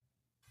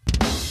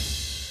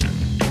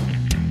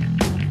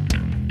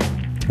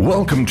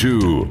Welcome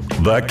to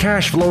the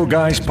Cash Flow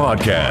Guys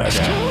podcast.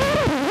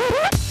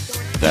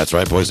 That's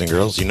right, boys and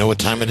girls. You know what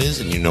time it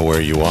is and you know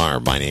where you are.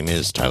 My name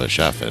is Tyler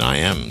Schaff, and I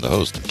am the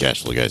host of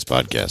Cash Flow Guys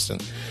podcast.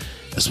 And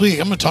this week,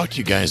 I'm going to talk to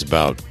you guys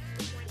about,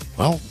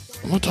 I'm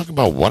going to talk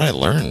about what I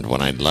learned when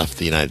I left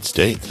the United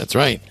States. That's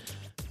right.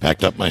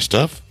 Packed up my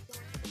stuff,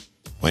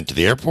 went to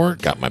the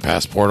airport, got my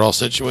passport all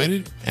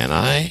situated, and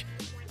I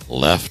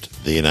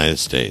left the United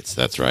States.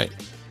 That's right.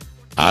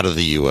 Out of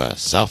the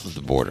U.S., south of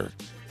the border,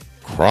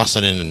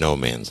 crossing into no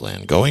man's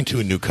land, going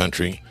to a new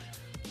country,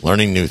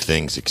 learning new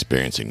things,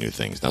 experiencing new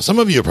things. Now, some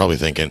of you are probably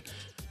thinking,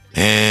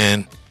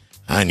 man,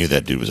 I knew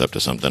that dude was up to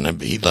something.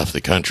 He left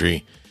the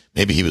country.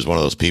 Maybe he was one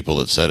of those people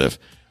that said if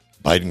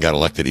Biden got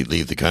elected, he'd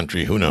leave the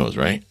country. Who knows,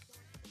 right?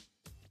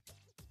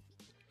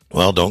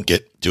 Well, don't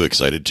get too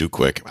excited too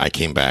quick. I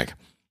came back.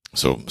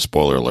 So,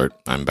 spoiler alert,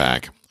 I'm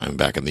back. I'm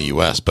back in the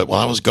U.S. But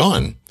while I was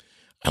gone,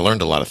 I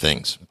learned a lot of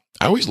things.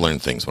 I always learn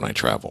things when I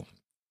travel.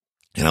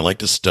 And I like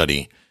to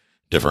study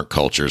different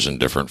cultures and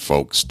different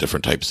folks,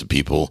 different types of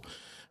people,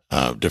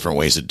 different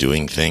ways of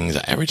doing things.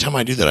 Every time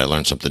I do that, I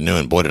learn something new,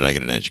 and boy, did I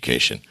get an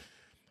education.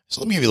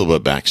 So let me give you a little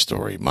bit of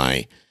backstory.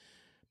 My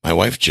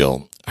wife,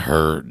 Jill,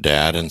 her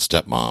dad and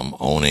stepmom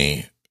own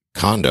a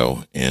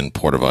condo in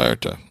Puerto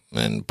Vallarta.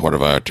 And Puerto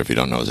Vallarta, if you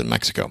don't know, is in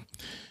Mexico.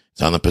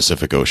 It's on the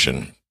Pacific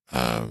Ocean,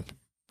 right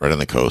on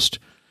the coast.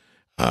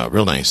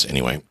 Real nice,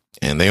 anyway.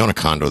 And they own a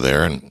condo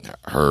there, and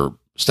her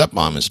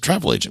stepmom is a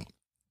travel agent.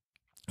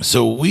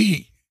 So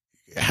we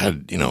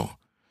had,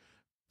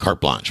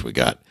 carte blanche. We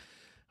got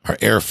our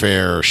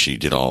airfare. She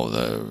did all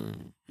the,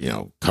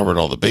 covered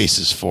all the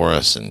bases for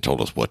us and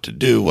told us what to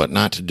do, what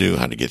not to do,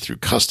 how to get through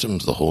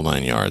customs, the whole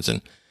 9 yards.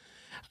 And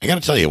I got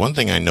to tell you, one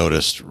thing I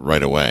noticed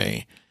right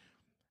away,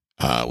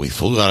 we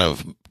flew out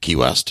of Key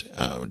West,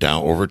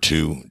 down over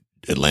to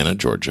Atlanta,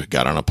 Georgia,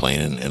 got on a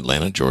plane in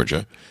Atlanta,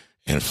 Georgia,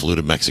 and flew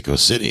to Mexico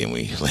City. And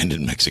we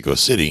landed in Mexico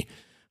City.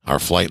 Our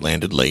flight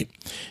landed late,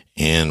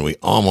 and we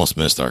almost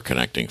missed our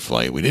connecting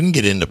flight. We didn't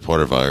get into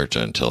Puerto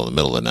Vallarta until the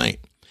middle of the night.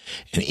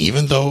 And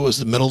even though it was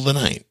the middle of the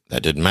night,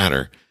 that didn't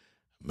matter.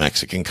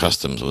 Mexican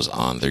Customs was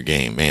on their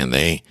game. Man,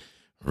 they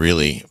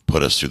really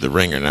put us through the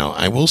ringer. Now,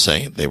 I will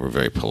say they were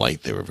very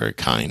polite. They were very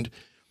kind.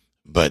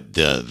 But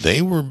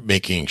they were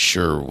making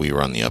sure we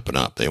were on the up and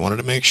up. They wanted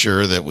to make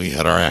sure that we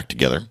had our act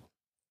together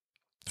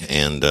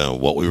and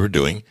what we were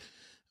doing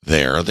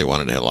there. They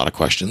wanted to have a lot of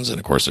questions. And,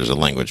 of course, there's a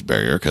language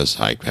barrier because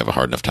I have a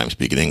hard enough time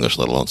speaking English,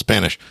 let alone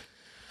Spanish.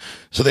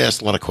 So they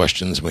asked a lot of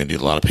questions. We did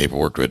a lot of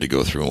paperwork we had to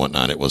go through and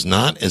whatnot. It was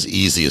not as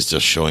easy as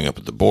just showing up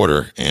at the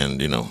border and,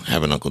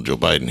 having Uncle Joe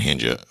Biden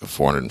hand you a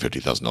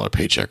 $450,000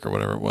 paycheck or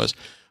whatever it was.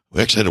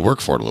 We actually had to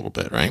work for it a little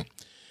bit, right?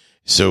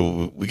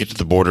 So we get to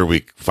the border.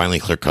 We finally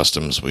clear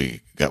customs.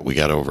 We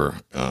got over.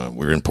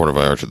 We were in Puerto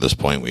Vallarta at this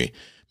point. We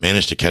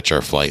managed to catch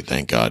our flight,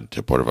 thank God,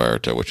 to Puerto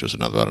Vallarta, which was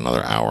about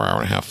another hour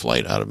and a half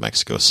flight out of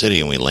Mexico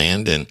City. And we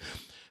land in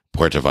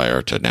Puerto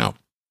Vallarta. Now,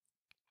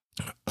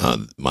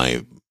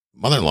 my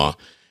mother-in-law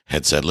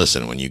had said,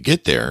 listen, when you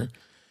get there,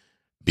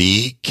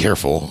 be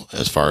careful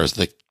as far as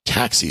the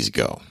taxis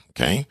go,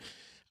 okay?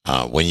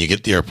 When you get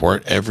to the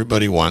airport,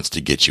 everybody wants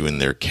to get you in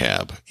their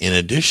cab. In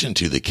addition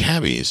to the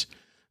cabbies,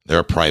 there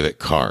are private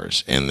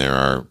cars, and there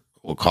are,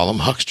 we'll call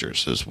them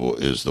hucksters,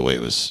 is the way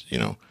it was,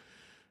 a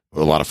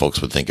lot of folks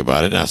would think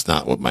about it. That's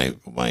not what my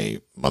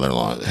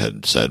mother-in-law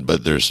had said,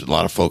 but there's a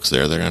lot of folks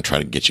there. They're going to try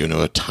to get you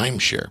into a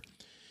timeshare.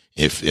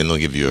 And they'll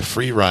give you a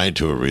free ride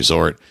to a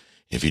resort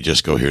if you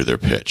just go hear their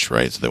pitch,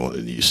 right? So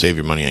you save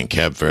your money on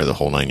cab fare, the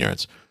whole 9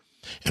 yards.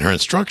 And her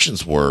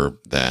instructions were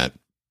that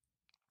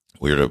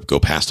we were to go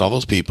past all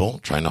those people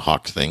trying to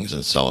hawk things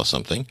and sell us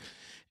something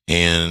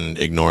and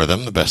ignore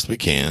them the best we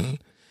can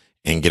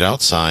and get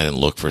outside and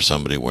look for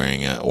somebody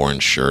wearing an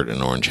orange shirt and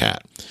an orange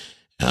hat.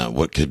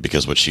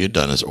 Because what she had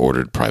done is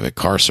ordered private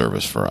car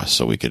service for us,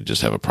 so we could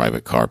just have a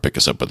private car pick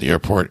us up at the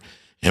airport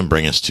and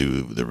bring us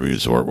to the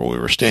resort where we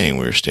were staying.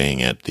 We were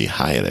staying at the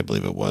Hyatt, I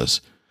believe it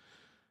was.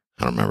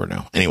 I don't remember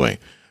now. Anyway,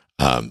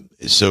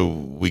 so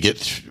we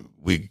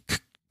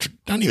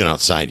not even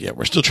outside yet.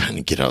 We're still trying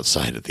to get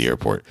outside at the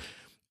airport,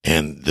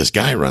 and this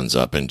guy runs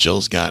up, and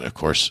Jill's got, of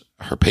course,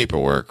 her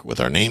paperwork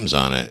with our names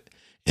on it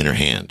in her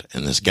hand,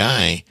 and this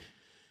guy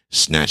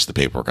snatched the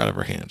paperwork out of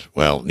her hand.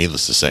 Well,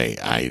 needless to say,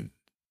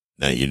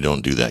 you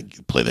don't do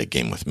that, play that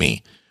game with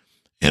me.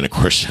 And of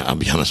course, I'll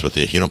be honest with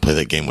you, you don't play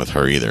that game with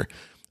her either.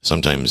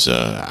 Sometimes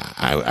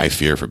I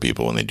fear for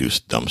people when they do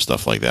dumb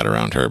stuff like that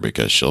around her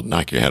because she'll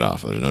knock your head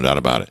off. There's no doubt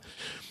about it.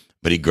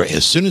 But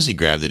as soon as he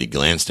grabbed it, he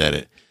glanced at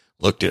it,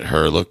 looked at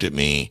her, looked at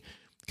me,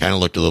 kind of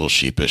looked a little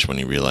sheepish when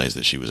he realized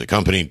that she was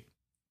accompanied,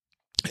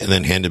 and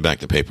then handed back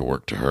the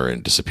paperwork to her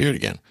and disappeared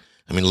again.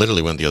 I mean,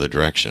 literally went the other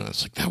direction.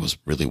 It's like, that was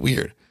really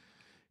weird.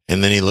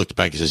 And then he looked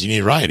back. He says, you need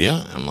a ride,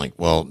 yeah? I'm like,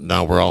 well,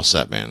 no, we're all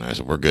set, man. I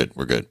said, we're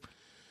good.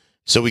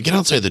 So we get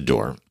outside the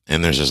door,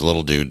 and there's this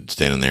little dude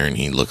standing there, and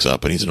he looks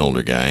up, and he's an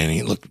older guy, and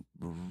he looked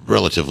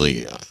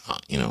relatively,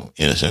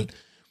 innocent.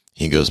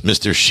 He goes,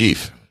 Mr.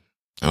 Sheaf.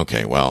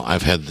 Okay, well,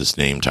 I've had this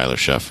name, Tyler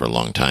Schaff, for a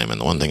long time,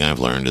 and the one thing I've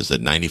learned is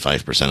that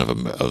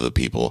 95% of the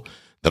people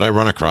that I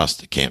run across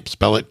that can't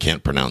spell it,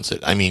 can't pronounce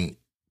it. I mean,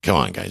 come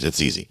on, guys,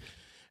 it's easy.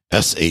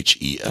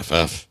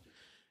 Sheff.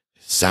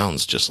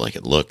 Sounds just like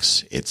it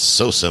looks. It's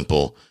so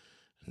simple.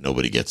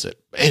 Nobody gets it.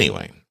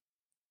 Anyway,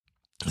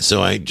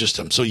 so I'm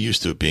so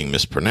used to it being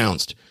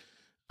mispronounced.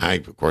 I,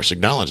 of course,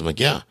 acknowledge. I'm like,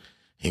 yeah.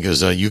 He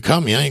goes, you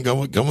come, yeah, you go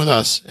with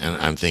us. And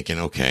I'm thinking,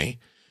 okay.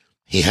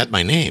 He had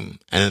my name.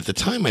 And at the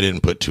time, I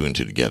didn't put two and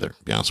two together,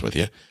 to be honest with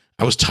you.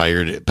 I was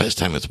tired. By this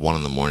time, it's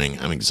 1 a.m.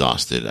 I'm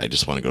exhausted. I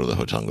just want to go to the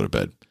hotel and go to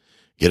bed.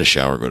 Get a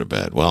shower, go to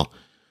bed. Well,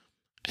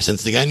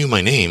 since the guy knew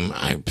my name,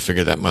 I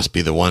figured that must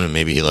be the one. And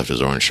maybe he left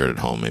his orange shirt at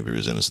home. Maybe he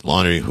was in his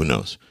laundry. Who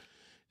knows?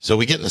 So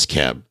we get in this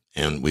cab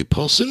and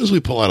as soon as we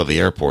pull out of the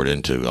airport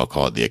into, I'll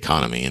call it the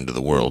economy, into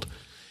the world,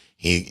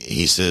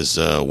 he says,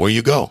 where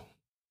you go?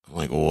 I'm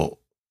like, well,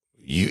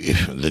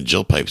 the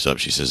Jill pipes up.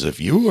 She says, if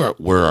you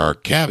were our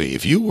cabbie,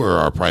 if you were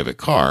our private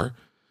car,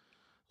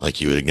 like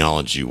you would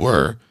acknowledge you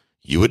were,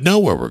 you would know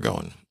where we're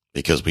going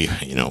because we'd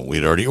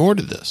already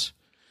ordered this.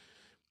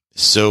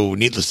 So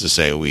needless to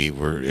say,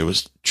 it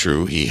was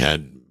true. He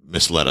had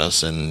misled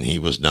us and he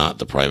was not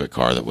the private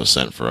car that was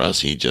sent for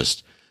us. He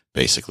just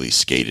basically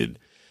skated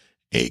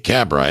a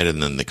cab ride,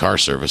 and then the car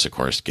service, of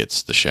course,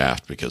 gets the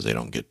shaft because they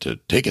don't get to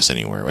take us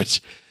anywhere,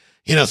 which,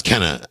 it's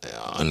kind of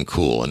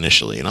uncool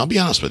initially. And I'll be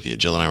honest with you,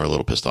 Jill and I were a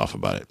little pissed off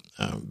about it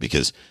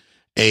because,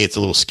 A, it's a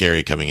little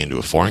scary coming into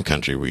a foreign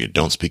country where you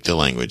don't speak the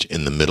language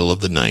in the middle of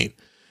the night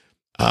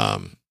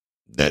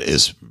that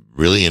is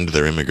really into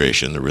their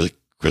immigration. They're really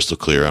crystal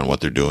clear on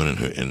what they're doing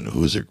and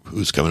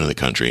who's coming to the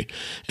country.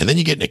 And then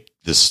you get in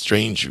this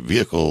strange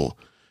vehicle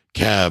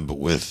cab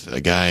with a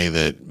guy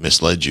that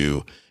misled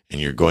you and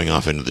you're going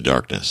off into the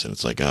darkness. And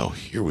it's like, oh,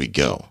 here we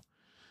go.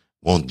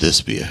 Won't this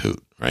be a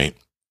hoot, right?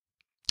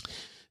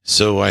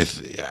 So I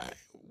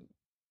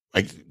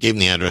gave him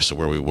the address of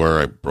where we were.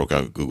 I broke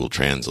out Google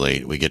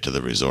Translate. We get to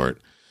the resort,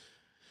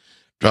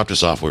 dropped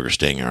us off. We were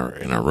staying in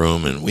our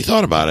room, and we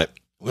thought about it.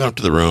 We went up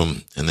to the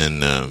room, and then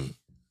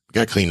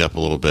got cleaned up a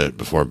little bit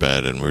before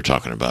bed, and we were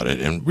talking about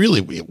it. And really,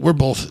 we're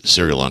both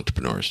serial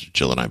entrepreneurs,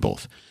 Jill and I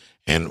both.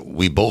 And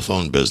we both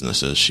own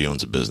businesses. She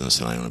owns a business,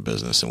 and I own a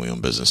business, and we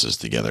own businesses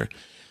together.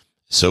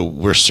 So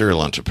we're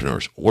serial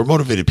entrepreneurs. We're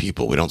motivated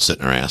people. We don't sit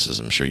in our asses,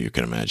 I'm sure you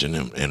can imagine,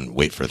 and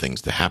wait for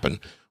things to happen.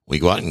 We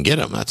go out and get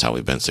them. That's how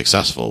we've been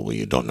successful.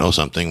 We don't know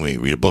something. We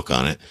read a book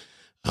on it,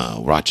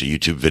 watch a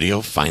YouTube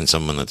video, find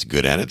someone that's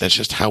good at it. That's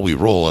just how we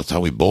roll. That's how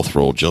we both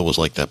roll. Jill was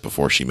like that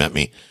before she met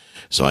me,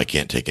 so I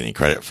can't take any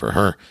credit for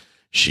her.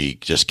 She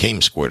just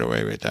came squared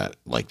away with that,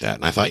 like that.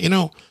 And I thought,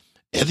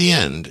 at the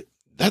end,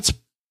 that's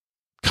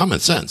common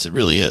sense. It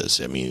really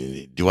is. I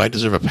mean, do I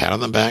deserve a pat on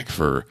the back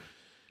for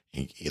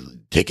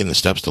taking the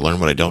steps to learn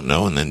what I don't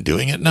know and then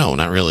doing it? No,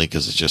 not really,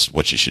 because it's just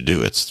what you should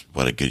do. It's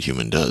what a good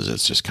human does.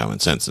 It's just common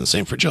sense. And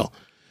same for Jill.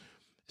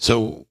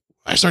 So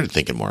I started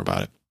thinking more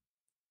about it.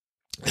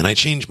 And I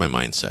changed my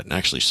mindset, and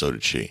actually so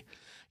did she.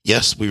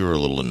 Yes, we were a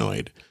little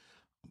annoyed,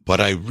 but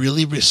I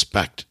really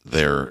respect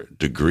their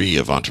degree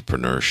of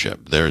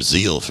entrepreneurship, their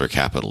zeal for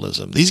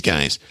capitalism. These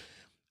guys,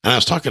 and I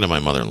was talking to my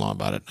mother-in-law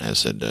about it. I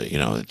said,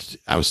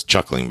 I was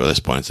chuckling by this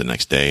point. It's the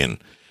next day, and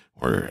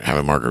we're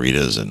having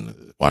margaritas and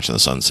watching the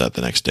sunset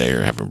the next day,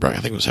 or having breakfast.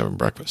 I think it was having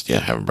breakfast. Yeah,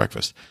 having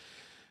breakfast.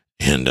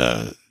 And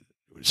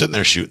sitting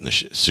there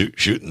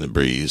shooting the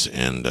breeze.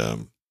 And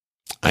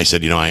I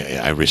said,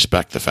 I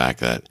respect the fact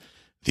that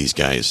these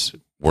guys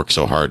work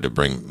so hard to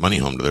bring money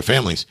home to their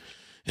families.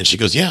 And she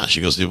goes, yeah.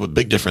 She goes, the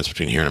big difference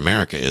between here and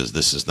America is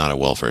this is not a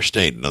welfare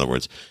state. In other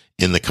words,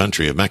 in the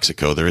country of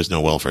Mexico, there is no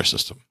welfare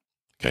system.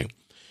 Okay.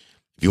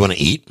 If you want to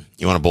eat,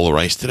 you want a bowl of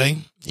rice today,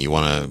 you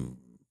want to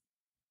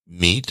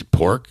meat,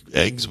 pork,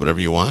 eggs, whatever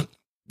you want.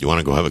 You want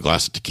to go have a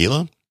glass of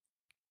tequila?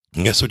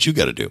 And guess what you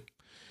got to do?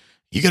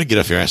 You got to get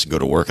off your ass and go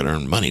to work and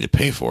earn money to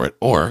pay for it,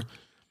 or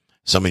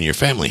someone in your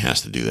family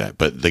has to do that.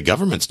 But the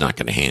government's not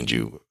going to hand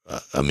you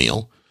a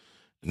meal.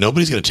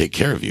 Nobody's going to take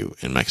care of you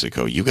in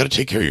Mexico. You got to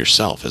take care of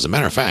yourself. As a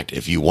matter of fact,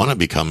 if you want to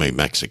become a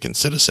Mexican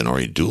citizen or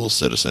a dual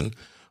citizen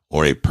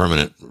or a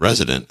permanent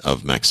resident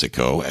of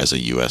Mexico as a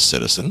U.S.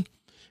 citizen,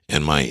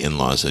 and my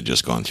in-laws had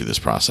just gone through this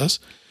process,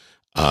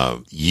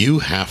 you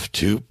have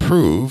to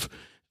prove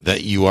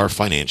that you are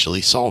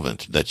financially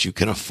solvent, that you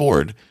can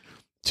afford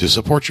to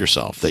support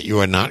yourself, that you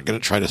are not going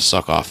to try to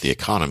suck off the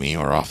economy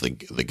or off the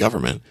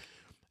government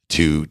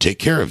to take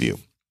care of you.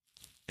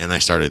 And I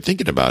started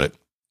thinking about it.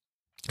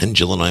 And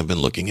Jill and I have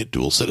been looking at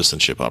dual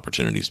citizenship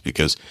opportunities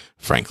because,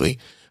 frankly,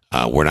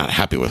 we're not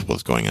happy with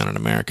what's going on in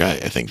America.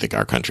 I think that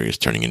our country is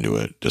turning into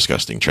a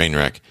disgusting train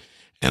wreck,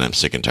 and I'm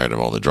sick and tired of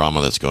all the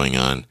drama that's going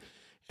on.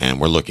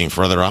 And we're looking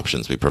for other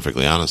options, to be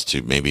perfectly honest,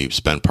 to maybe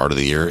spend part of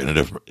the year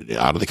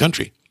out of the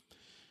country,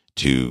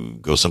 to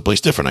go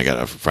someplace different. I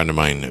got a friend of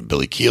mine,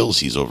 Billy Keels.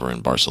 He's over in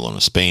Barcelona,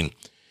 Spain.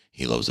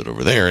 He loves it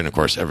over there. And of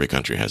course, every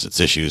country has its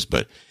issues.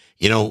 But,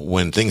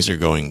 when things are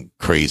going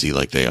crazy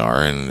like they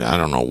are, and I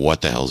don't know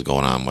what the hell's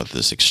going on with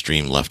this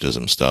extreme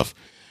leftism stuff,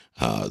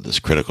 this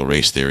critical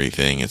race theory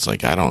thing, it's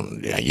like,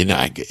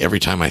 every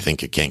time I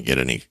think it can't get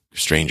any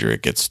stranger,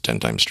 it gets 10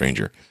 times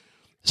stranger.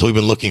 So we've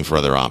been looking for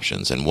other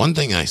options. And one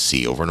thing I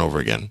see over and over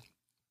again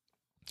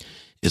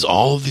is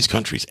all of these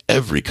countries,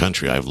 every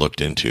country I've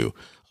looked into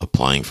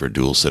applying for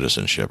dual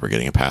citizenship or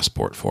getting a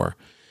passport for,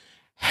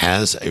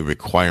 has a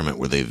requirement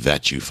where they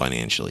vet you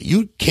financially.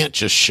 You can't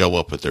just show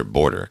up at their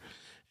border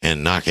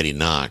and knockety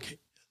knock,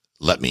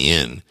 let me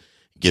in,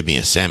 give me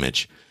a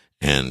sandwich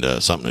and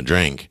something to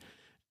drink.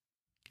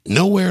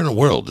 Nowhere in the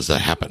world does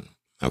that happen.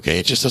 Okay,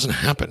 it just doesn't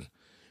happen.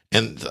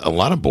 And a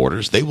lot of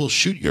borders, they will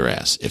shoot your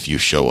ass if you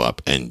show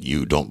up and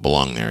you don't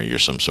belong there. You're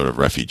some sort of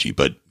refugee.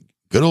 But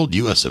good old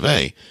US of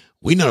A,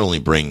 we not only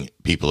bring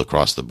people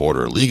across the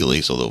border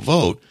illegally so they'll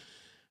vote,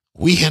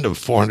 we hand them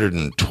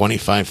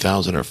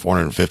 425,000 or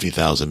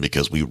 450,000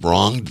 because we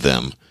wronged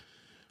them,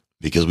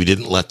 because we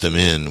didn't let them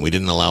in. We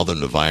didn't allow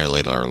them to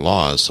violate our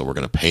laws, so we're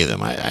going to pay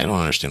them. I don't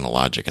understand the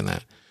logic in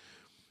that.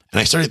 And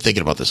I started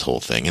thinking about this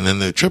whole thing. And then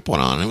the trip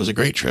went on. It was a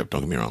great trip,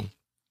 don't get me wrong.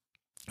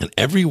 And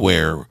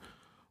everywhere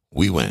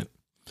we went,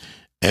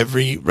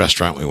 every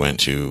restaurant we went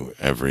to,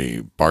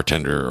 every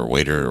bartender or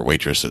waiter or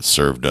waitress that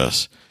served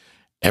us,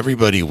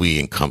 everybody we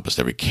encompassed,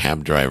 every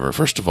cab driver,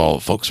 first of all,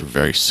 folks were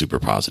very super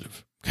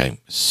positive.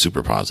 Okay,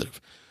 super positive.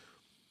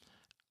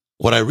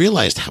 What I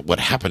realized, what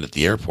happened at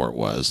the airport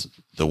was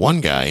the one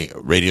guy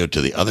radioed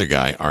to the other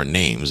guy our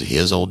names.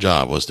 His old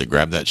job was to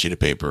grab that sheet of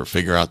paper,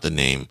 figure out the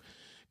name,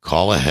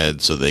 call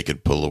ahead so they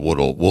could pull the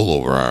wool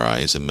over our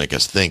eyes and make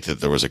us think that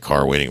there was a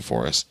car waiting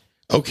for us.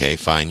 Okay,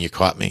 fine, you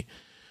caught me.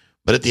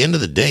 But at the end of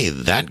the day,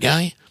 that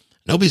guy,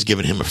 nobody's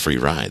giving him a free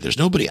ride. There's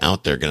nobody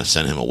out there going to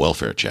send him a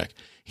welfare check.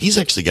 He's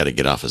actually got to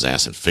get off his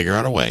ass and figure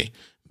out a way,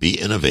 be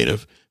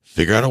innovative,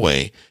 figure out a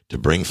way to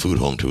bring food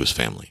home to his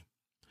family.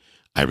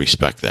 I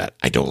respect that.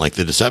 I don't like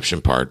the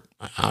deception part.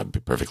 I'll be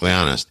perfectly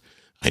honest.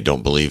 I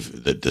don't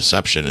believe that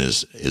deception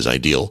is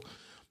ideal.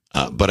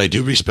 But I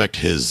do respect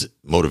his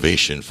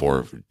motivation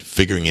for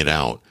figuring it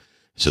out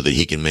so that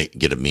he can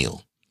get a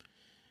meal.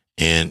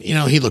 And, you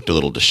know, he looked a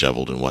little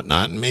disheveled and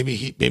whatnot, and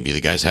maybe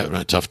the guy's having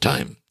a tough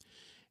time.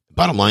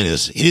 Bottom line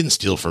is, he didn't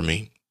steal from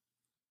me.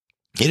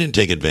 He didn't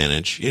take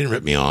advantage. He didn't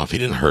rip me off. He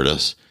didn't hurt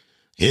us.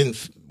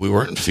 We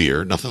weren't in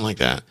fear, nothing like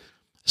that.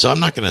 So I'm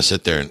not going to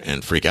sit there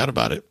and freak out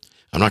about it.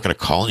 I'm not going to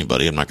call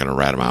anybody. I'm not going to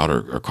rat him out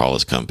or call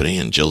his company.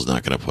 And Jill's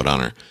not going to put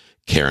on her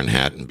Karen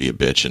hat and be a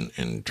bitch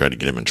and try to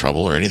get him in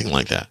trouble or anything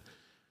like that.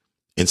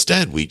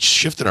 Instead, we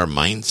shifted our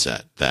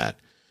mindset that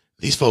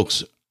these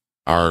folks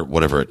are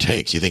whatever it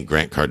takes. You think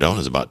Grant Cardone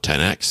is about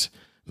 10X.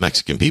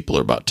 Mexican people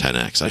are about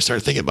 10X. I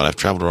started thinking about it. I've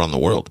traveled around the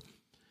world.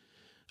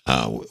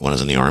 When I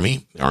was in the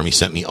Army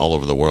sent me all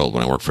over the world.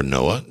 When I worked for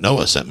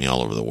NOAA sent me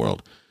all over the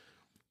world.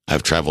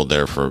 I've traveled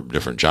there for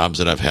different jobs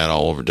that I've had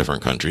all over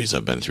different countries.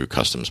 I've been through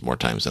customs more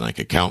times than I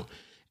could count.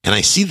 And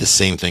I see the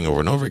same thing over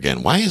and over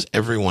again. Why is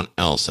everyone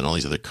else in all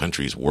these other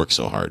countries work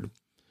so hard?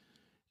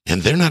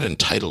 And they're not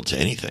entitled to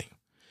anything.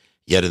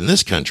 Yet in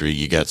this country,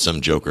 you got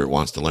some joker who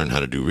wants to learn how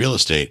to do real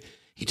estate.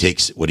 He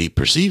takes what he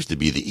perceives to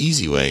be the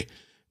easy way,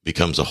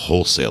 becomes a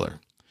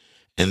wholesaler.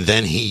 And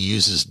then he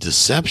uses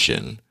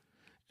deception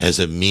as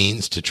a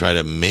means to try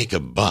to make a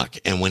buck.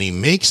 And when he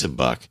makes a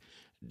buck,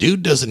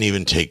 dude doesn't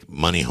even take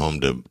money home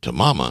to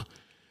mama.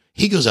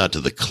 He goes out to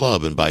the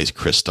club and buys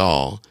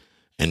Cristal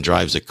and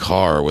drives a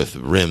car with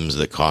rims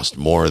that cost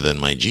more than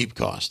my Jeep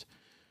cost.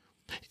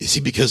 You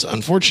see, because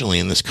unfortunately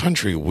in this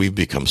country, we've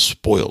become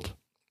spoiled.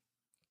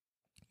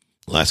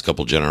 Last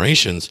couple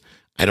generations,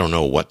 I don't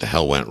know what the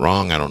hell went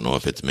wrong. I don't know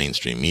if it's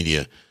mainstream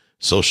media,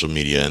 social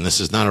media, and this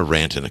is not a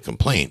rant and a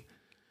complaint.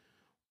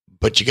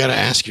 But you got to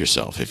ask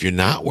yourself, if you're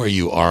not where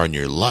you are in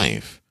your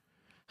life,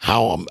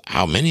 how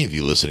many of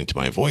you listening to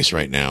my voice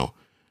right now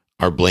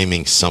are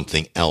blaming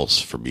something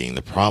else for being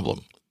the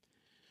problem?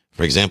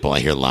 For example, I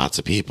hear lots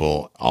of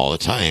people all the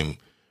time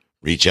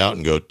reach out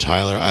and go,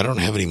 Tyler, I don't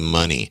have any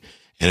money.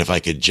 And if I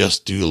could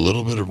just do a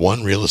little bit of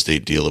one real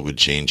estate deal, it would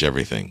change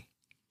everything.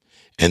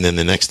 And then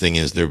the next thing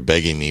is they're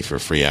begging me for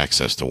free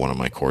access to one of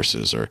my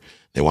courses, or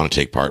they want to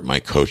take part in my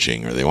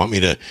coaching, or they want me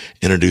to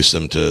introduce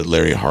them to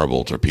Larry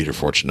Harbolt or Peter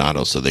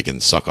Fortunato so they can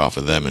suck off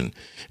of them and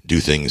do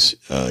things,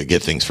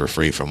 get things for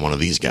free from one of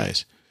these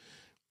guys.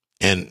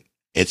 And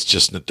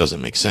it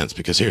doesn't make sense,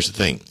 because here's the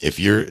thing. If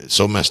you're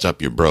so messed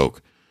up, you're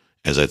broke,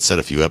 as I'd said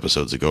a few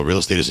episodes ago, real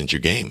estate isn't your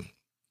game.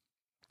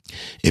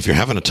 If you're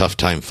having a tough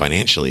time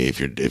financially,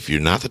 if you're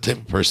not the type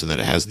of person that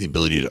has the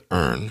ability to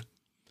earn,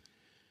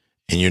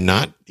 and you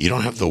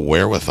don't have the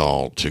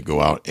wherewithal to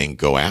go out and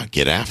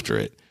get after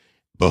it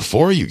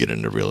before you get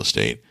into real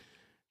estate,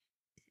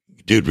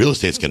 dude, real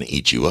estate's going to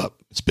eat you up,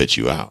 spit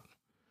you out.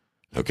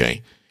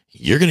 Okay.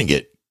 You're going to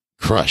get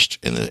crushed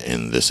in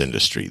this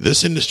industry.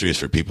 This industry is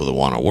for people that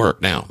want to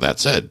work. Now, that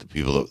said, the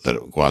people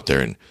that go out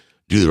there and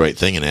do the right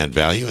thing and add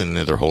value, and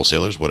they're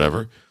wholesalers,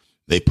 whatever,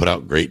 they put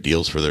out great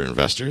deals for their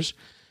investors.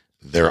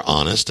 They're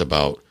honest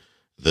about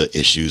the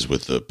issues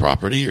with the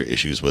property or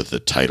issues with the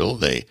title.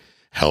 They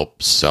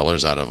help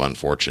sellers out of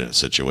unfortunate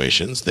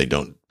situations. They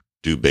don't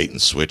do bait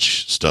and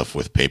switch stuff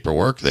with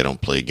paperwork. They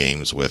don't play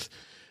games with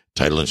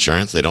title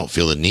insurance. They don't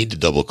feel the need to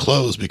double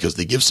close because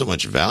they give so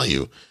much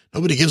value.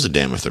 Nobody gives a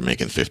damn if they're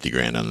making 50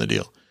 grand on the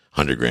deal,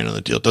 100 grand on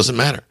the deal. It doesn't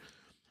matter,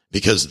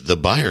 because the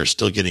buyer is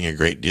still getting a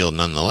great deal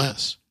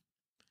nonetheless.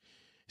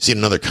 See, in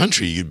another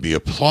country, you'd be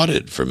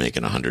applauded for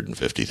making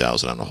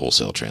 $150,000 on a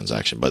wholesale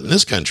transaction. But in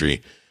this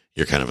country,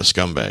 you're kind of a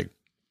scumbag.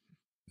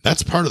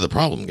 That's part of the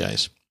problem,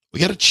 guys. We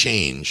got to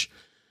change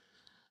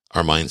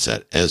our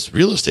mindset. As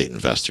real estate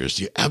investors,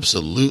 you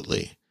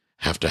absolutely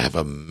have to have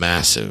a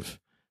massive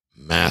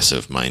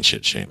mind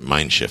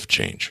shift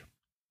change.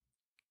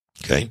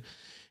 Okay.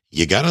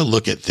 You got to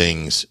look at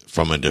things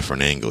from a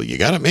different angle. You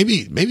got to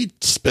maybe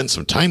spend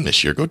some time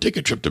this year. Go take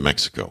a trip to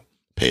Mexico.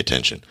 Pay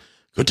attention.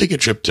 Go take a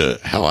trip to,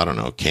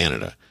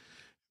 Canada.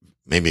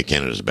 Maybe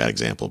Canada's a bad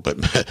example,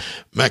 but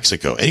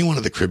Mexico, any one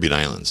of the Caribbean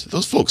islands.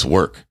 Those folks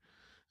work.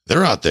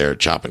 They're out there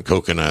chopping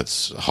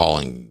coconuts,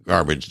 hauling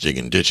garbage,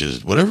 digging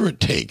ditches, whatever it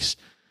takes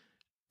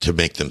to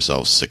make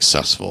themselves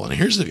successful. And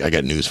I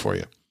got news for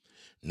you.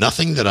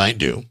 Nothing that I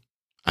do,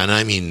 and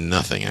I mean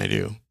nothing I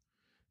do,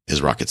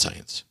 is rocket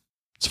science.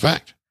 It's a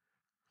fact.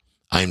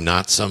 I'm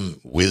not some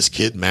whiz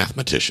kid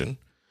mathematician.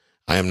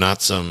 I am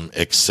not some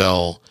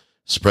Excel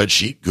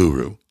spreadsheet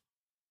guru.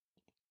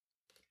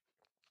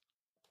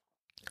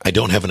 I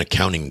don't have an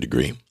accounting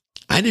degree.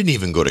 I didn't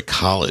even go to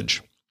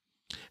college,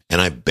 and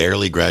I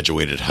barely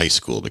graduated high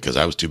school because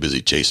I was too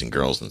busy chasing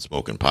girls and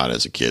smoking pot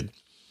as a kid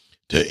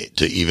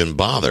to even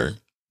bother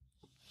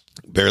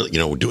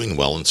doing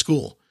well in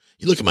school.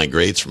 You look at my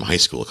grades from high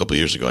school. A couple of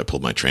years ago, I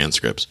pulled my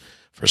transcripts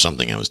for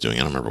something I was doing.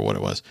 I don't remember what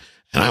it was.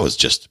 And I was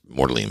just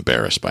mortally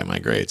embarrassed by my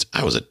grades.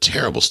 I was a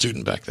terrible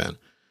student back then.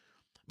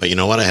 But you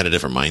know what? I had a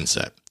different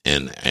mindset.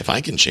 And if I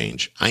can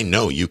change, I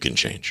know you can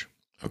change.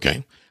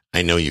 Okay?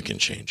 I know you can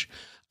change.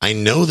 I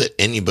know that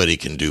anybody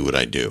can do what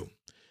I do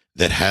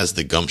that has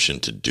the gumption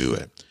to do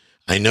it.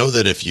 I know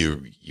that if you're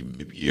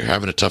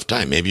having a tough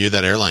time, maybe you're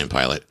that airline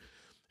pilot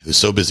who's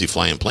so busy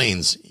flying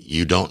planes,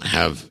 you don't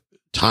have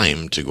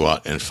time to go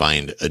out and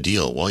find a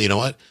deal. Well, you know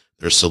what?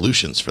 There's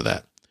solutions for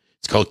that.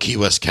 It's called Key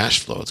West Cash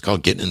Flow. It's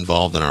called getting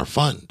involved in our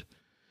fund.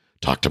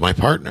 Talk to my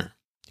partner.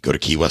 Go to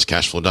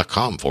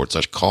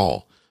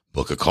keywestcashflow.com/call.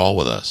 Book a call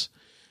with us.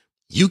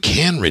 You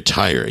can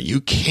retire.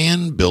 You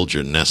can build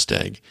your nest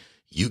egg.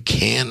 You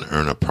can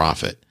earn a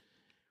profit.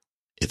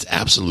 It's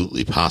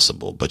absolutely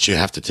possible, but you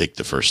have to take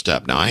the first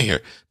step. Now, I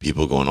hear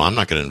people going, well, I'm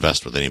not going to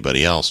invest with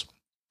anybody else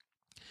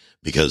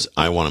because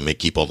I want to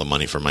keep all the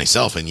money for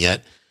myself. And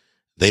yet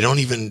they don't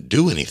even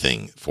do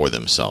anything for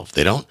themselves.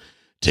 They don't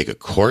take a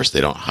course.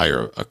 They don't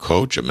hire a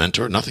coach, a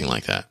mentor, nothing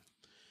like that.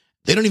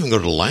 They don't even go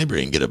to the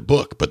library and get a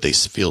book, but they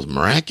feel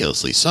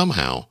miraculously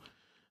somehow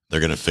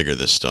they're going to figure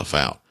this stuff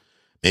out.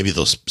 Maybe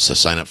they'll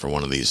sign up for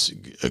one of these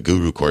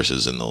guru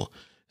courses and they'll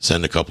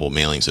send a couple of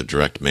mailings of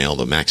direct mail.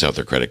 They'll max out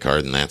their credit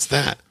card and that's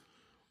that.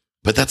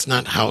 But that's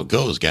not how it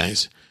goes,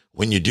 guys.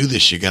 When you do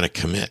this, you got to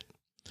commit.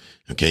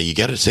 Okay. You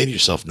got to say to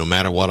yourself, no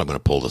matter what, I'm going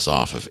to pull this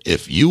off.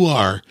 If you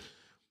are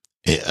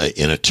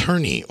an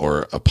attorney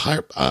or a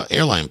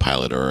airline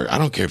pilot, or I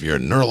don't care if you're a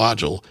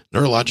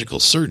neurological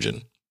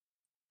surgeon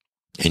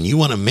and you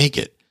want to make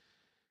it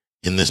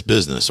in this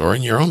business or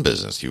in your own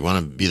business, you want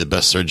to be the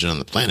best surgeon on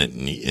the planet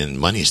and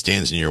money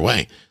stands in your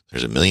way.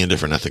 There's a million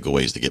different ethical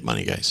ways to get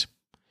money, guys.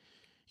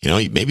 You know,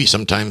 maybe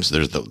sometimes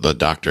there's the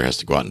doctor has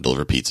to go out and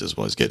deliver pizzas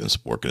while he's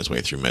working his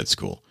way through med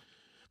school.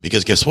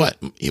 Because guess what?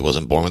 He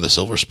wasn't born with a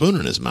silver spoon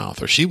in his mouth,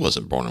 or she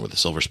wasn't born with a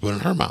silver spoon in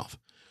her mouth.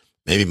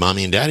 Maybe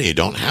mommy and daddy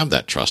don't have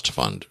that trust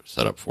fund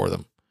set up for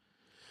them.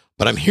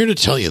 But I'm here to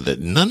tell you that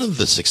none of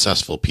the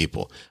successful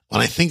people, when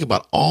I think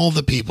about all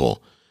the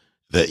people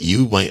that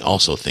you might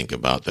also think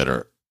about that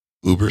are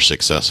uber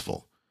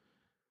successful,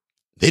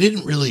 they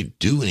didn't really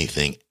do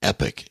anything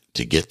epic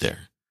to get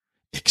there,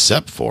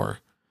 except for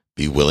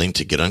be willing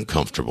to get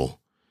uncomfortable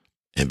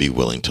and be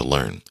willing to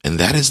learn. And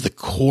that is the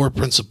core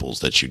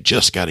principles that you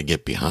just got to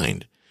get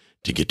behind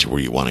to get to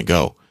where you want to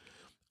go.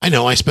 I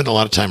know I spend a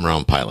lot of time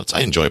around pilots.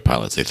 I enjoy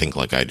pilots. They think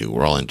like I do.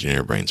 We're all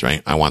engineer brains,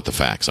 right? I want the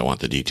facts. I want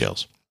the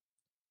details.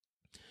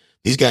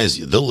 These guys,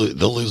 they'll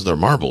lose their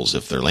marbles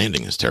if their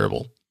landing is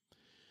terrible,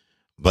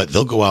 but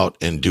they'll go out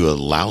and do a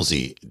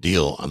lousy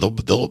deal.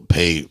 They'll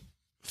pay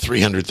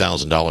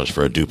 $300,000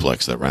 for a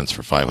duplex that rents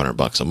for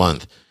 $500 a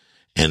month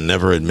and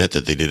never admit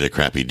that they did a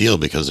crappy deal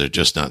because they're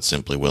just not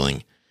simply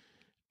willing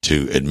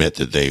to admit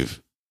that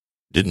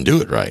didn't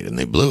do it right and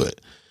they blew it.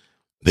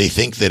 They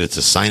think that it's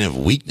a sign of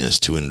weakness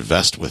to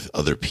invest with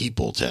other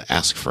people, to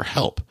ask for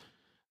help.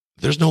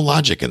 There's no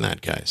logic in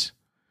that, guys.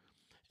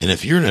 And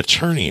if you're an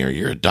attorney or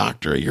you're a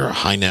doctor or you're a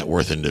high net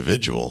worth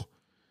individual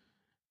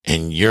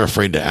and you're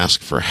afraid to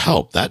ask for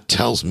help, that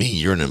tells me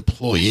you're an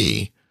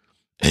employee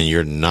and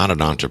you're not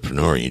an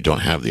entrepreneur. You don't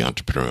have the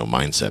entrepreneurial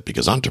mindset,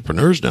 because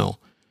entrepreneurs know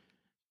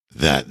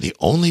that the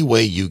only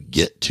way you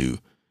get to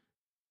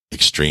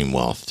extreme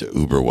wealth, to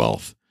uber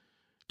wealth,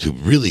 to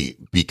really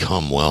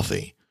become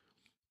wealthy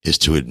is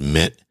to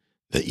admit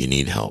that you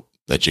need help,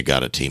 that you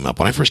got to team up.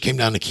 When I first came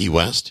down to Key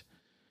West,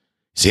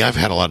 see, I've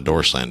had a lot of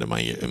doors slammed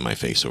in my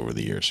face over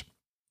the years.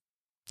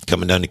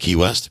 Coming down to Key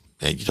West,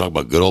 and you talk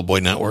about good old boy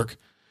network,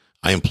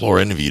 I implore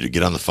any of you to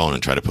get on the phone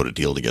and try to put a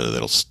deal together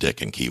that'll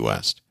stick in Key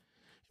West.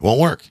 It won't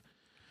work,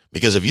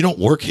 because if you don't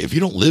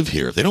live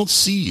here, if they don't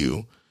see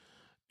you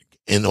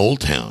in Old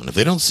Town, if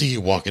they don't see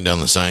you walking down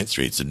the side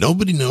streets and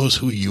nobody knows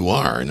who you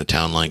are in a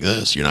town like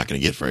this, you're not going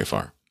to get very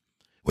far,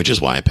 which is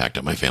why I packed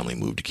up my family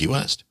and moved to Key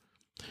West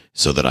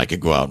so that I could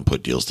go out and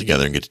put deals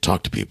together and get to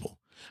talk to people.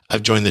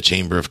 I've joined the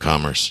Chamber of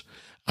Commerce.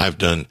 I've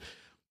been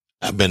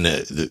to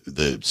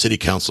the city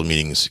council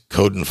meetings,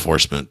 code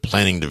enforcement,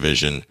 planning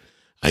division.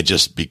 I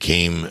just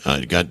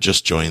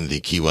joined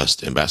the Key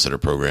West Ambassador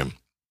Program,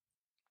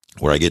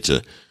 where I get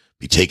to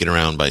be taken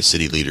around by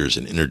city leaders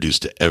and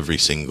introduced to every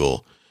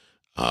single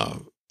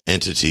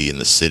entity in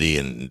the city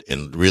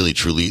and really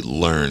truly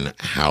learn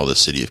how the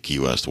city of Key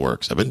West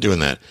works. I've been doing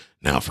that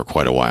now for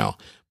quite a while,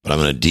 but I'm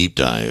going to deep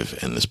dive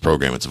in this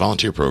program. It's a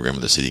volunteer program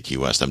of the city of Key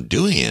West. I'm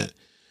doing it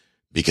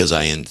because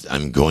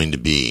I'm going to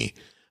be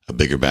a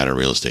bigger, badder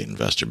real estate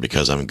investor,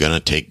 because I'm going to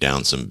take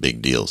down some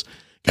big deals.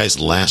 Guys,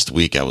 last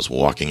week I was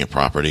walking a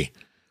property.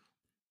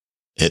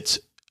 It's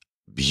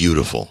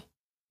beautiful,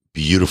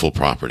 beautiful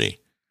property.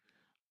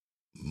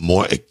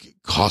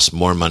 It costs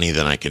more money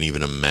than I can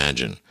even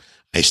imagine.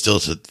 I still,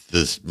 to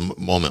this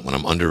moment when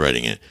I'm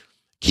underwriting it,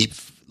 keep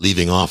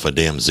leaving off a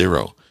damn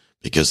zero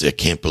because I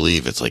can't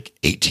believe it's like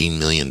 $18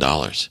 million.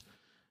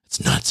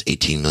 It's nuts,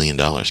 $18 million,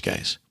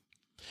 guys.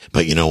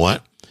 But you know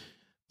what?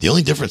 The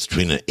only difference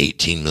between an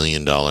 $18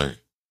 million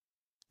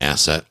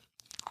asset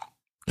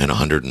and a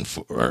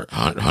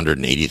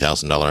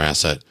 $180,000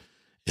 asset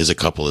is a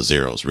couple of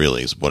zeros,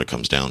 really, is what it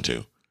comes down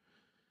to.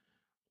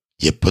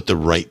 You put the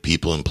right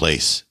people in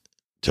place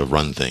to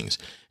run things.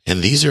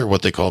 And these are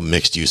what they call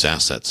mixed use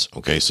assets.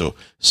 Okay. So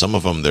some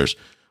of them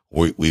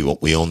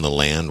we own the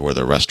land where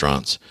there are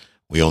restaurants.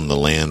 We own the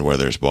land where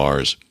there's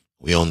bars.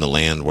 We own the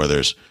land where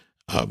there's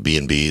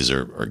B&Bs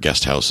or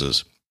guest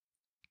houses,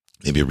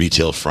 maybe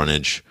retail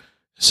frontage,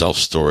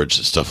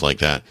 self-storage, stuff like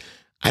that.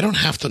 I don't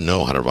have to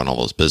know how to run all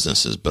those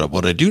businesses, but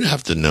what I do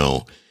have to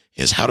know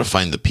is how to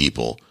find the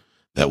people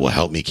that will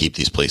help me keep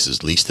these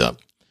places leased up,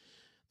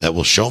 that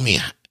will show me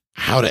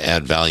how to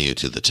add value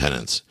to the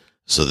tenants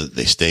so that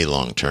they stay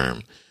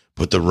long-term.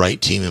 Put the right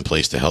team in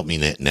place to help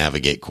me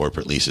navigate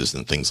corporate leases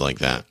and things like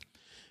that,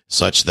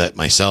 such that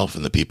myself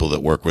and the people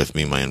that work with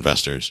me, my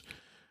investors,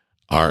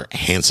 are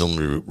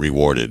handsomely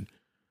rewarded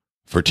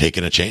for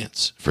taking a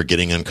chance, for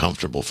getting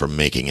uncomfortable, for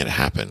making it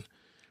happen.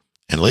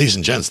 And ladies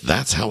and gents,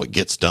 that's how it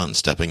gets done,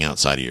 stepping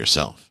outside of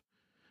yourself.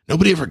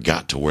 Nobody ever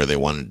got to where they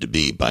wanted to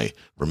be by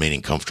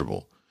remaining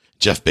comfortable.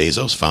 Jeff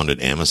Bezos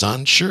founded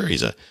Amazon. Sure,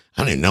 I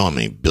don't even know how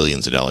many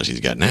billions of dollars he's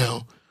got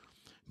now,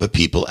 but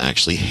people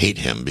actually hate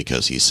him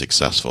because he's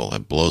successful.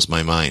 It blows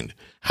my mind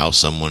how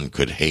someone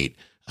could hate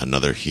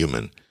another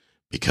human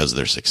because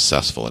they're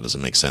successful. It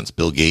doesn't make sense.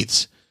 Bill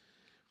Gates,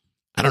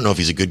 I don't know if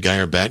he's a good guy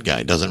or a bad guy.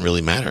 It doesn't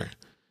really matter.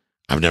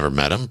 I've never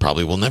met him,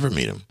 probably will never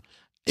meet him.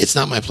 It's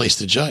not my place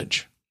to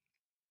judge.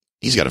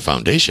 He's got a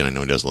foundation. I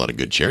know he does a lot of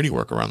good charity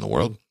work around the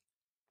world.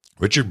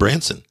 Richard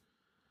Branson,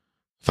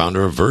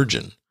 founder of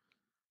Virgin,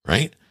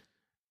 right?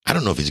 I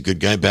don't know if he's a good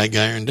guy, bad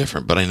guy, or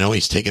indifferent, but I know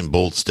he's taken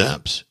bold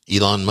steps.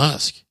 Elon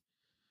Musk.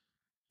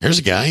 Here's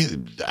a guy,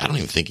 I don't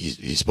even think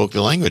he spoke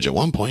the language at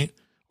one point,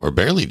 or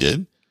barely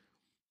did,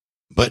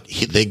 but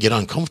they get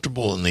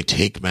uncomfortable and they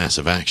take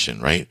massive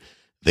action, right?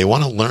 They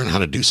want to learn how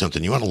to do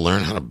something. You want to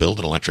learn how to build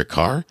an electric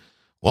car?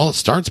 Well, it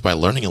starts by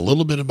learning a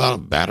little bit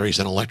about batteries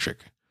and electric.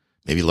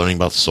 Maybe learning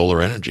about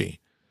solar energy,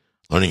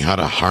 learning how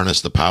to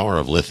harness the power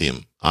of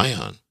lithium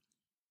ion,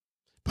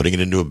 putting it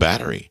into a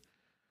battery.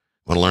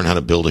 Want to learn how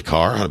to build a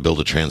car, how to build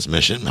a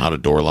transmission, how do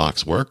door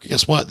locks work?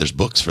 Guess what? There's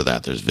books for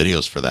that. There's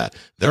videos for that.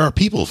 There are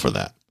people for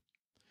that.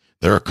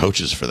 There are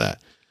coaches for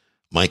that.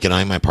 Mike and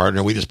I, my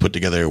partner, we just put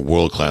together a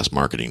world-class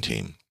marketing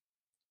team.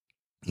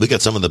 We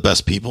got some of the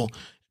best people,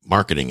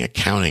 marketing,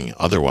 accounting,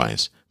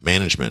 otherwise,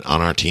 management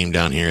on our team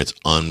down here. It's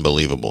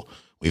unbelievable.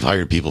 We've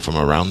hired people from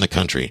around the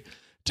country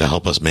to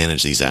help us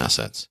manage these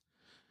assets.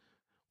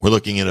 We're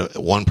looking at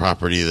one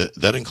property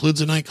that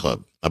includes a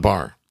nightclub, a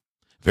bar,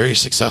 very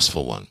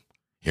successful one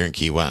here in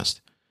Key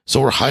West. So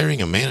we're hiring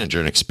a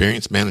manager, an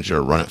experienced manager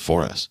to run it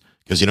for us.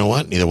 Because you know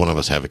what? Neither one of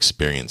us have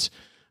experience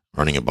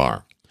running a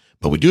bar.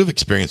 But we do have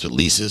experience with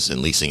leases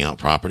and leasing out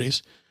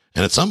properties.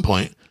 And at some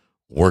point,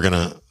 we're going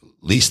to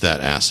lease that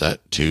asset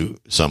to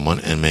someone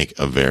and make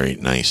a very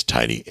nice,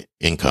 tidy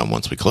income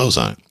once we close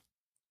on it.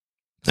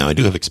 Now, I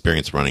do have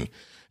experience running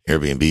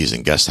Airbnbs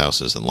and guest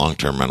houses and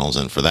long-term rentals.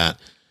 And for that,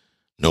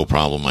 no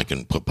problem. I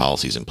can put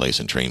policies in place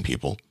and train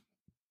people.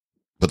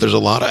 But there's a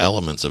lot of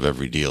elements of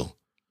every deal.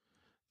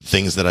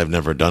 Things that I've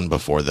never done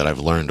before that I've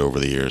learned over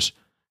the years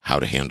how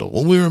to handle.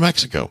 When we were in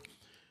Mexico,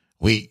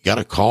 we got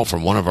a call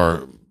from one of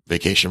our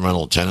vacation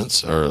rental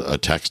tenants, or a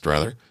text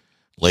rather,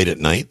 late at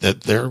night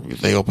that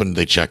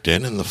they checked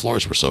in and the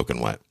floors were soaking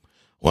wet.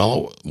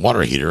 Well, a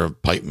water heater, a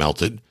pipe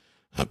melted,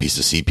 a piece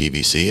of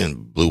CPVC,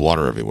 and blew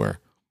water everywhere.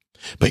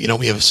 But,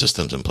 we have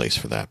systems in place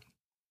for that.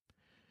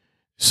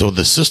 So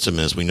the system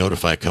is we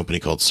notify a company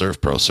called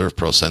ServPro.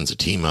 ServPro sends a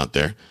team out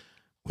there.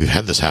 We've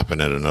had this happen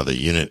at another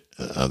unit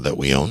that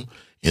we own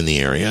in the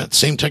area. The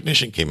same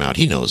technician came out.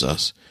 He knows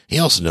us. He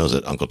also knows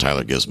that Uncle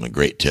Tyler gives him a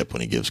great tip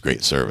when he gives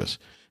great service.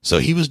 So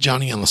he was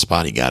Johnny on the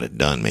spot. He got it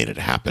done, made it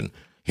happen.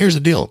 Here's the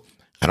deal.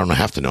 I don't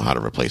have to know how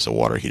to replace a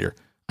water heater.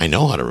 I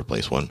know how to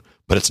replace one,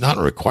 but it's not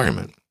a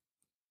requirement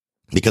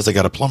because I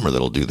got a plumber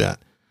that'll do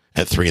that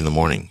at 3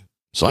 a.m.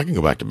 so I can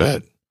go back to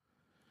bed.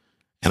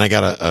 And I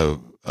got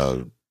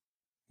a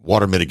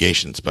water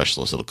mitigation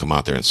specialist that'll come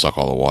out there and suck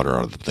all the water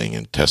out of the thing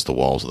and test the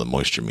walls with a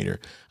moisture meter.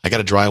 I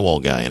got a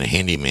drywall guy and a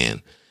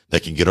handyman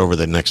that can get over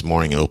the next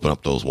morning and open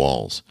up those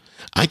walls.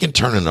 I can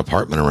turn an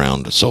apartment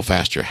around so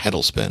fast your head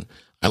will spin.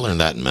 I learned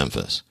that in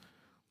Memphis.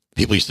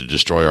 People used to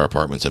destroy our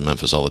apartments in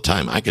Memphis all the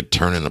time. I could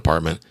turn an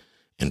apartment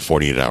in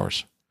 48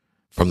 hours.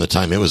 From the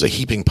time it was a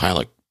heaping pile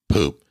of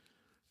poop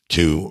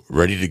to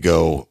ready to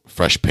go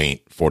fresh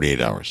paint, 48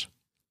 hours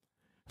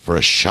for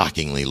a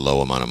shockingly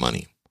low amount of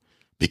money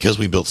because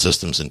we built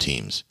systems and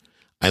teams.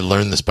 I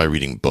learned this by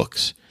reading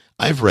books.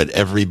 I've read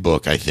every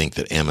book I think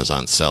that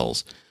Amazon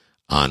sells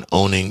on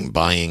owning,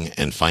 buying,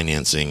 and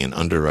financing and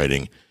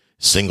underwriting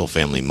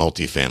single-family,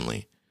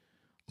 multifamily,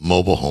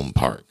 mobile home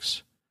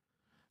parks.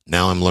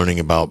 Now I'm learning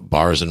about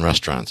bars and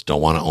restaurants.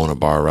 Don't want to own a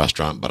bar or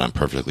restaurant, but I'm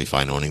perfectly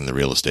fine owning the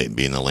real estate and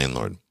being the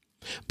landlord.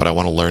 But I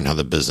want to learn how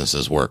the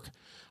businesses work.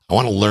 I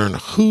want to learn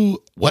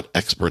what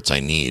experts I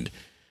need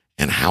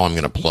and how I'm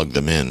going to plug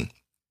them in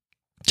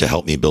to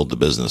help me build the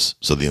business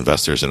so the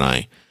investors and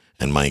I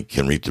and Mike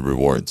can reap the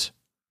rewards.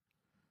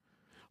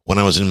 When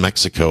I was in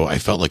Mexico, I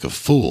felt like a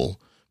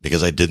fool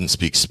because I didn't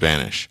speak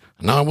Spanish.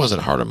 Now, I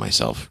wasn't hard on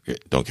myself,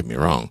 don't get me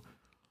wrong,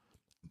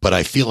 but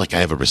I feel like I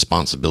have a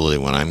responsibility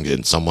when I'm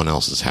in someone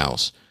else's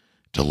house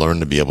to learn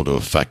to be able to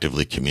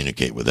effectively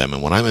communicate with them.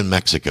 And when I'm in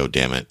Mexico,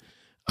 damn it,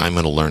 I'm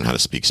going to learn how to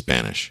speak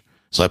Spanish.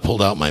 So I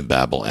pulled out my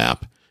Babbel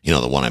app,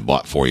 the one I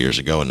bought 4 years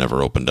ago and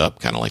never opened up,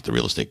 kind of like the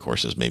real estate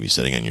courses maybe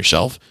sitting on your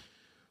shelf.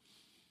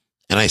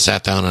 And I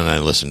sat down and I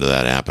listened to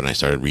that app and I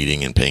started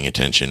reading and paying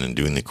attention and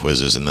doing the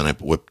quizzes. And then I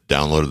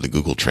downloaded the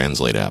Google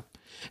Translate app.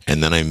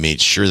 And then I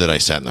made sure that I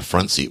sat in the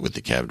front seat with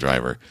the cab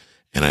driver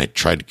and I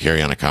tried to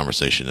carry on a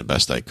conversation the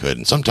best I could.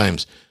 And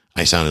sometimes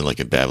I sounded like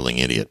a babbling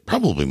idiot,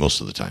 probably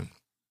most of the time.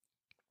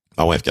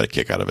 My wife got a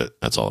kick out of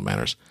it. That's all that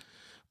matters.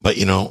 But,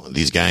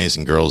 these guys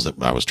and girls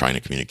that I was trying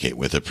to communicate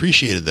with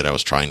appreciated that I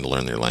was trying to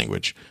learn their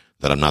language,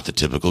 that I'm not the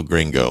typical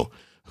gringo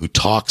who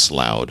talks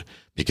loud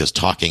because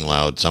talking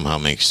loud somehow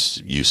makes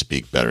you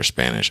speak better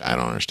Spanish. I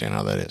don't understand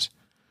how that is.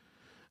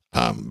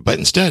 But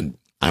instead,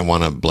 I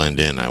want to blend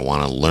in. I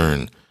want to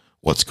learn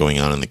what's going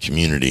on in the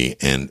community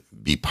and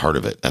be part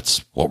of it.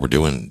 That's what we're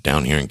doing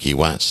down here in Key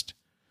West.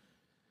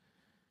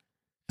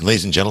 And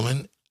ladies and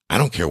gentlemen, I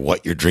don't care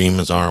what your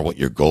dreams are, what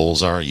your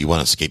goals are. You want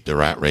to escape the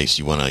rat race.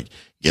 You want to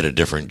get a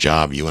different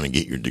job. You want to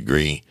get your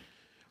degree.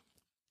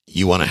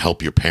 You want to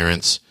help your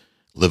parents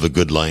live a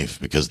good life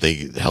because they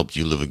helped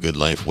you live a good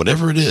life.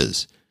 Whatever it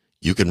is,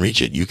 you can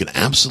reach it. You can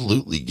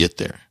absolutely get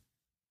there.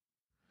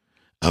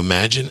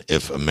 Imagine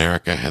if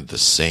America had the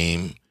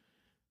same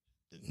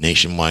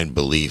nationwide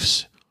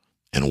beliefs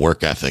and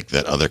work ethic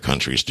that other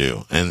countries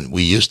do. And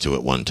we used to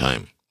at one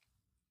time.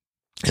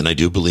 And I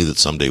do believe that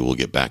someday we'll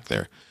get back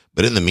there.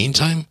 But in the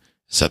meantime,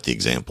 set the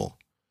example.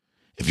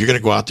 If you're going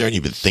to go out there and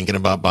you've been thinking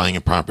about buying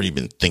a property, you've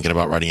been thinking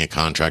about writing a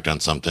contract on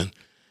something,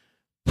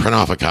 print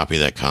off a copy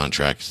of that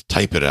contract,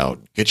 type it out,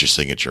 get your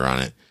signature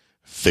on it,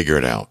 figure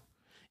it out.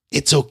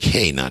 It's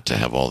okay not to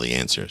have all the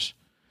answers.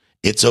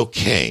 It's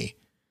okay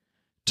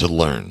to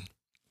learn.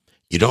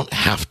 You don't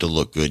have to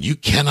look good. You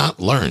cannot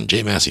learn.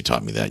 Jay Massey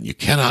taught me that. You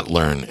cannot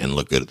learn and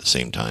look good at the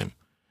same time.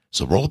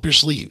 So roll up your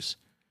sleeves,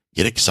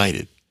 get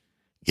excited,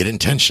 get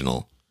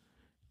intentional,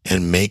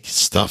 and make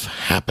stuff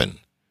happen.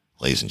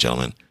 Ladies and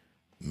gentlemen,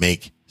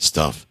 make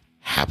stuff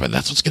happen.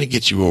 That's what's going to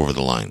get you over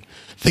the line.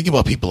 Think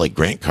about people like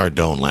Grant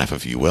Cardone, laugh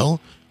if you will,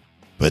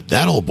 but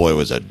that old boy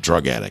was a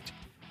drug addict,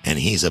 and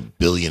he's a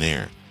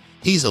billionaire.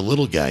 He's a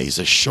little guy. He's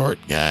a short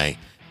guy,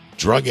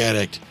 drug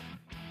addict.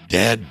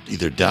 Dad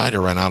either died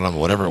or ran out on him,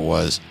 whatever it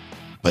was.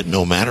 But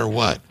no matter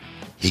what,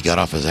 he got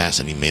off his ass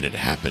and he made it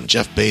happen.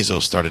 Jeff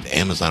Bezos started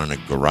Amazon in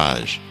a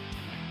garage.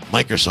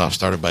 Microsoft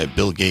started by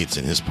Bill Gates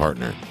and his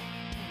partner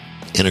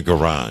in a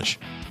garage.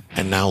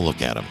 And now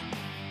look at them.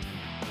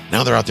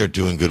 Now they're out there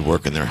doing good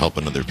work and they're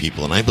helping other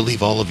people. And I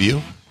believe all of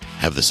you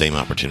have the same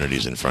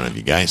opportunities in front of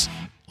you. Guys,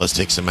 let's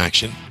take some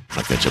action.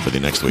 I'll catch up with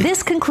you next week.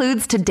 This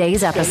concludes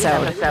today's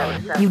episode.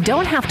 You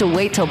don't have to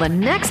wait till the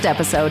next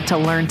episode to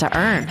learn to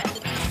earn.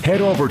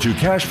 Head over to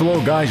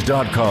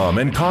cashflowguys.com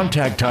and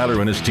contact Tyler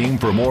and his team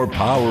for more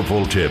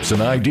powerful tips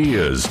and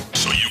ideas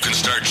so you can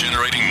start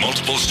generating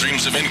multiple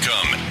streams of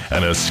income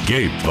and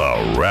escape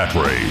the rat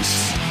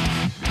race.